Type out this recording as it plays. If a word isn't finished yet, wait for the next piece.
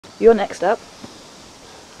You're next up.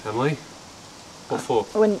 Am I? What for?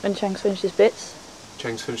 When Chang's finished his bits.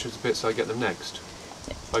 Chang's finished his bits, so I get them next.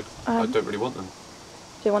 I don't really want them.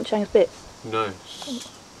 Do you want Chang's bits? No, it's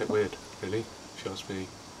a bit weird, really, if you ask me.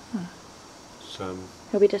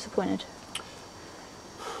 He'll be disappointed.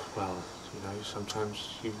 Well, you know,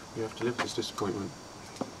 sometimes you have to live with this disappointment.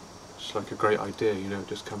 It's like a great idea, you know, it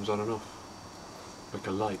just comes on and off. Like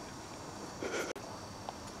a light.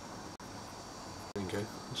 There you go,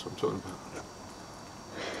 that's what I'm talking about.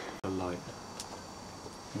 A light.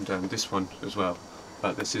 And this one as well.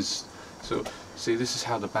 But this is sort of, see, this is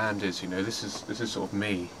how the band is, you know, this is sort of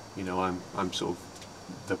me, you know, I'm sort of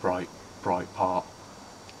the bright part.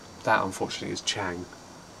 That unfortunately is Chang,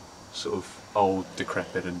 sort of old,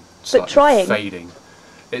 decrepit and slightly fading.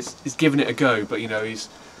 It's giving it a go, but you know, he's,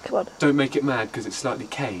 don't make it mad because it's slightly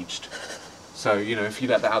caged. So, you know, if you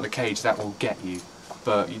let that out of the cage, that will get you.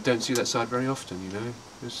 But you don't see that side very often, you know,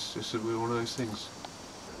 it's one of those things.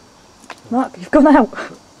 Mark, you've gone out.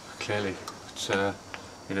 Clearly, it's,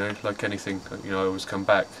 you know, like anything, you know, I always come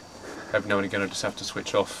back. Every now and again I just have to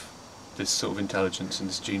switch off. This sort of intelligence and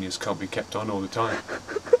this genius can't be kept on all the time.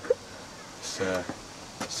 It's,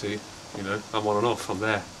 see, you know, I'm on and off, I'm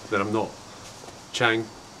there, then I'm not. Chang,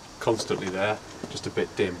 constantly there, just a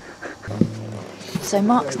bit dim. So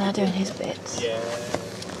Mark's now doing his bits.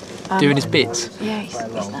 Doing his bits? Yeah, he's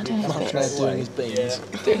now doing his bits. Mark's now doing his beans.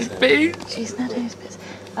 Doing his beans? He's now doing his bits.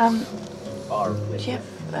 Do you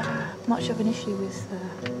have much of an issue with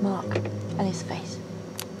Mark and his face?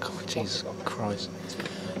 God, Jesus Christ.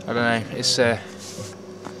 I don't know, it's a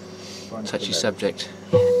touchy subject.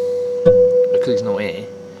 Because he's not here.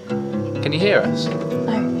 Can you hear us? No.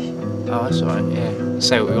 Oh, that's alright, yeah.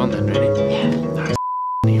 Say what we want then, really. Yeah. No,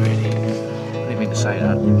 really. I didn't mean to say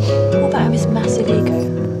that. What about his massive ego?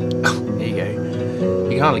 Ego? You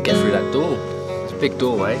can hardly get through that door. It's a big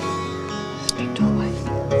doorway. It's a big doorway.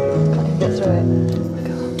 Can't even get through it.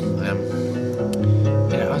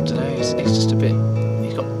 You know, I don't know, he's just a bit...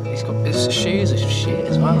 He's got his shoes are shit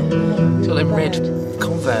as well. He's got them red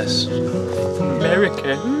Converse from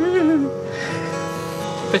America.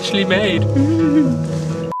 Specially made.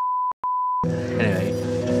 Anyway,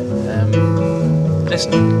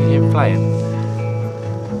 listen, you hear him playing?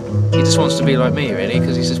 He just wants to be like me, really,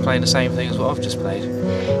 because he's just playing the same thing as what I've just played.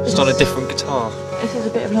 Just on a different guitar. This is a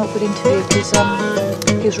bit of an awkward interview because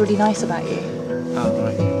he was really nice about you. Oh,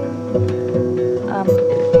 right.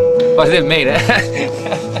 Well, I didn't mean it.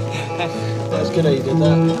 That's good how you did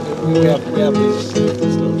that. We have these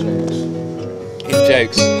little jokes. In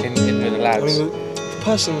jokes, in with the lads. I mean, the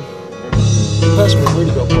person we've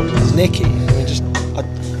really got problems with is Nikki. I mean, I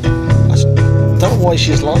don't know why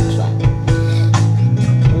she's like that.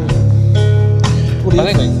 What do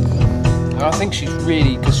you think? I think she's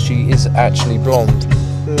really, because she is actually blonde.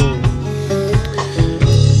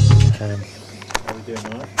 How are we doing,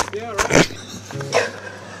 alright? Yeah, alright.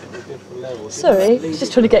 Sorry, he's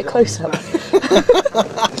just trying to get close up.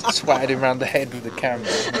 Swatted him round the head with the camera.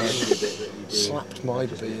 Slapped my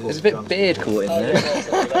beard. There's a bit of beard caught in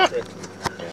there.